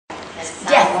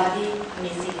Death. Body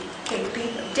missing. Okay,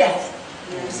 people, death.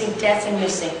 Missing, death, and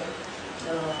missing.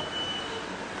 So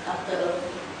after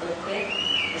earthquake,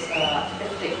 it's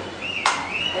earthquake.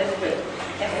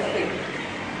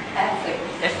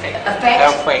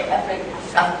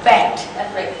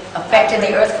 Effect of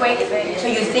the earthquake. So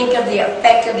you think of the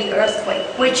effect of the earthquake.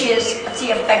 Which is, what's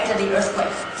the effect of the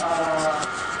earthquake?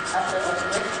 After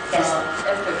earthquake, yes.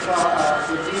 Effect for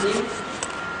the building.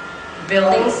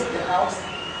 Buildings. The house.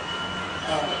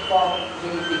 For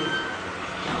anything.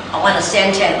 I want a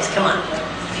sentence. Come on.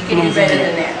 You can do better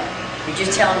than that. You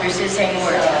just tell them you're just saying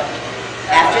words.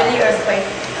 After the earthquake.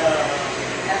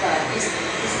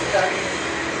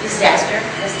 Disaster.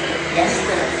 Yes.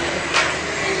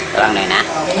 Đoạn này nè.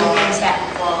 Many things happen.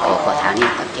 Cô Thảo nhìn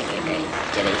tập cho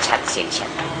để chặt xiên chặt.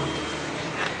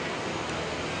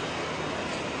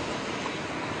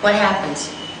 What happens?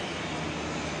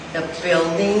 The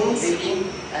buildings.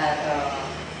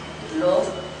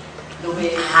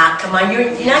 Come on, you're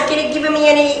not giving me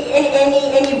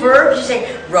any verbs. You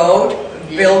say road,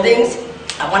 buildings.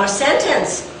 I want a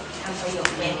sentence.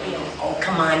 Oh,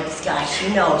 come on, guy. She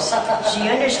knows. She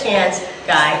understands,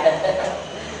 guy.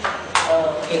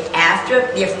 Okay,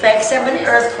 after the effects of an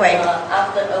earthquake.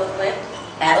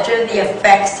 After the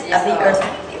effects of the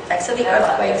earthquake. The effects of the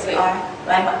earthquakes are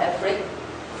right.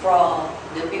 From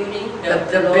the building,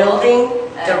 the building,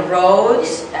 the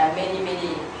roads, and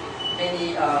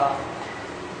many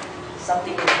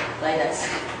something like that.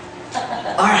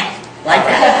 All right, like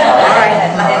that.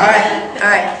 All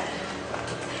right.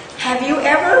 Have you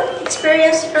ever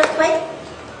experienced an earthquake?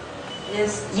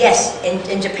 Yes. Yes,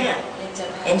 in Japan.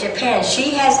 In Japan,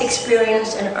 she has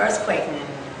experienced an earthquake.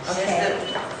 Okay.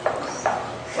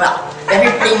 Well,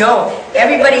 everybody knows.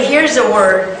 Everybody hears the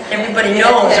word. Everybody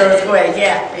knows earthquake.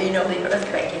 Yeah, you know the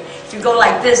earthquake. If you go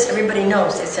like this, everybody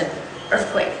knows it's an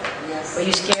earthquake. Yes. Were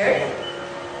you scared?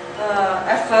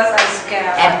 At first I scared.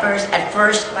 At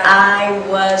first I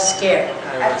was scared.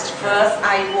 At first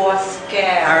I was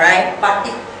scared. All right. But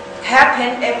it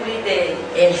happened every day.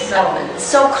 It's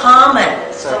so common.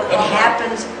 It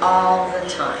happens all the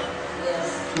time.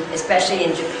 Yes. Especially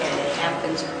in Japan, it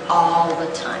happens all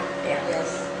the time. Yeah.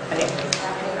 Yes. Okay. It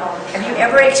happened all the time. Have you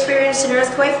ever experienced an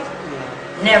earthquake?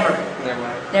 Never.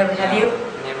 Never. Have you?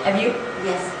 Never. Have you?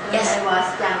 Yes. Yes. I was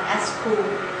young at school.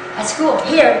 At school,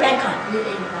 here in Bangkok.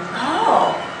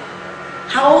 Oh.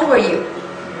 How old were you?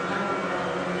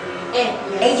 8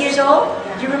 years. 8 years old?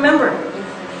 Yeah. Do you remember?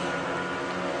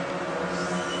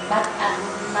 But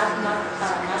not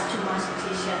too much,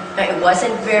 teacher. It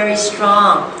wasn't very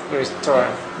strong. Very strong.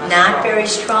 Not very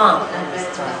strong. Not very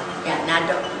strong. Yeah,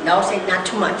 no, say not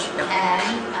too much. No.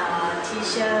 And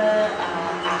teacher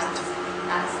asked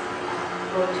us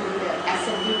go to the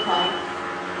assembly point.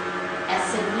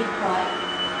 Assembly point.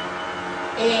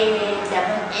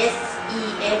 ASSEMBLY.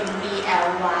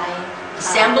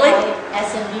 Assembly?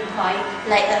 Assembly point.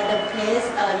 Like the place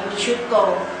you should go.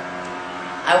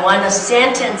 I want a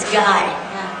sentence, guy.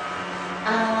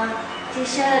 Yeah.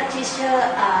 Teacher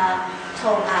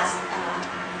told us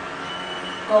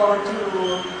go to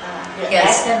the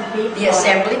assembly point. The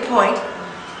assembly point.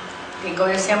 Okay, go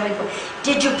to assembly point.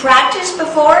 Did you practice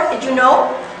before? Did you know?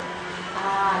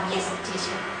 Yes,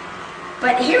 teacher.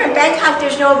 But here in Bangkok,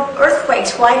 there's no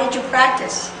earthquakes. Why did you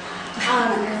practice?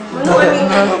 No, I mean,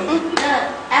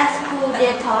 at school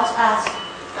they taught us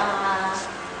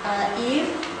if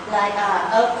like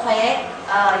earthquake,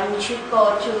 you should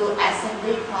go to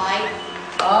assembly point.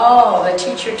 oh, the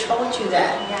teacher told you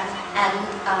that. Yeah, and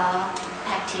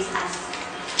practice us.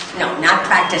 No, not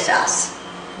practice us.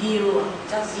 You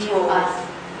us.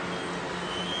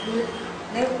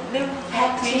 Nếu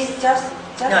practice just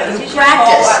No, you teacher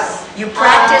practice. told us. You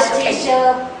practice. Okay.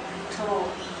 Teacher told.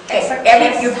 Okay,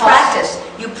 you practice.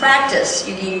 You practice.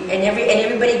 And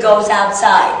everybody goes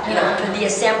outside, you know, to the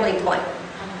assembly point.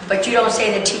 But you don't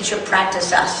say the teacher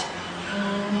practice us.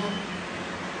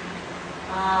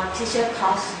 Teacher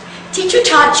taught. Teacher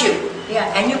taught you.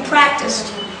 Yeah, and you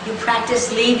practiced. You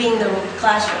practiced leaving the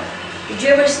classroom. Did you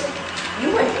ever? You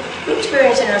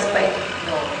experienced an earthquake?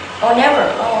 No. Oh, never.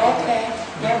 Oh, okay.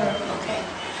 Never. Okay.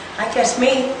 I guess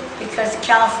me, because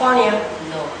California.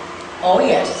 No. Oh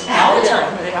yes, all the time.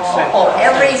 Oh,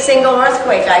 every single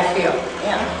earthquake I feel.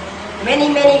 Yeah. Many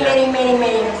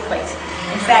earthquakes.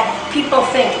 In fact, people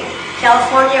think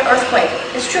California earthquake.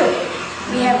 It's true.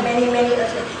 We have many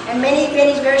earthquakes. And many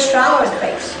very strong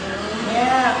earthquakes.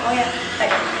 Yeah, oh yeah.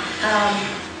 But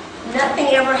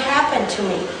nothing ever happened to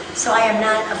me, so I am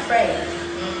not afraid.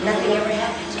 Nothing ever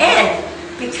happened. And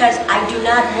because I do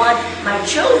not want my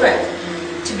children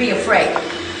to be afraid.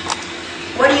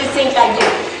 What do you think I do?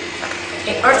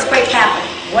 An earthquake happened.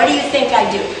 What do you think I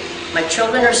do? My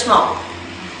children are small.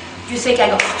 Do you think I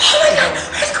go, oh my God,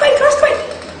 earthquake, earthquake?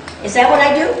 Is that what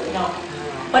I do? No.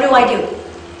 What do I do?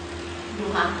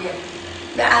 You hug them.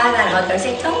 I hug them and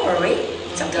say, don't worry,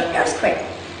 it's okay, earthquake.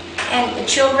 And the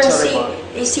children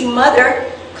they see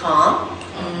mother calm,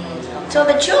 so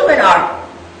the children are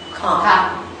calm.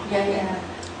 Yeah.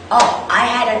 Oh, I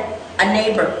had a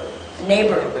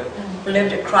neighbor who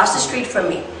lived across the street from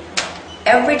me.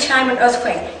 Every time an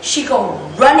earthquake, she'd go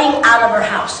running out of her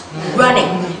house, running,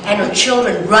 and her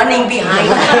children running behind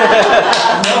her.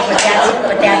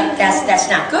 but that's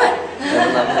not good.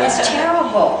 That's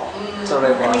terrible.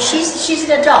 I mean, she's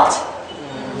an adult.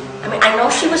 I mean, I know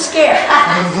she was scared.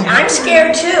 I'm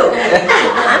scared too.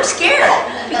 I'm scared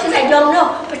because I don't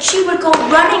know. But she would go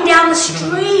running down the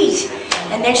street,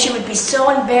 and then she would be so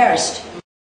embarrassed.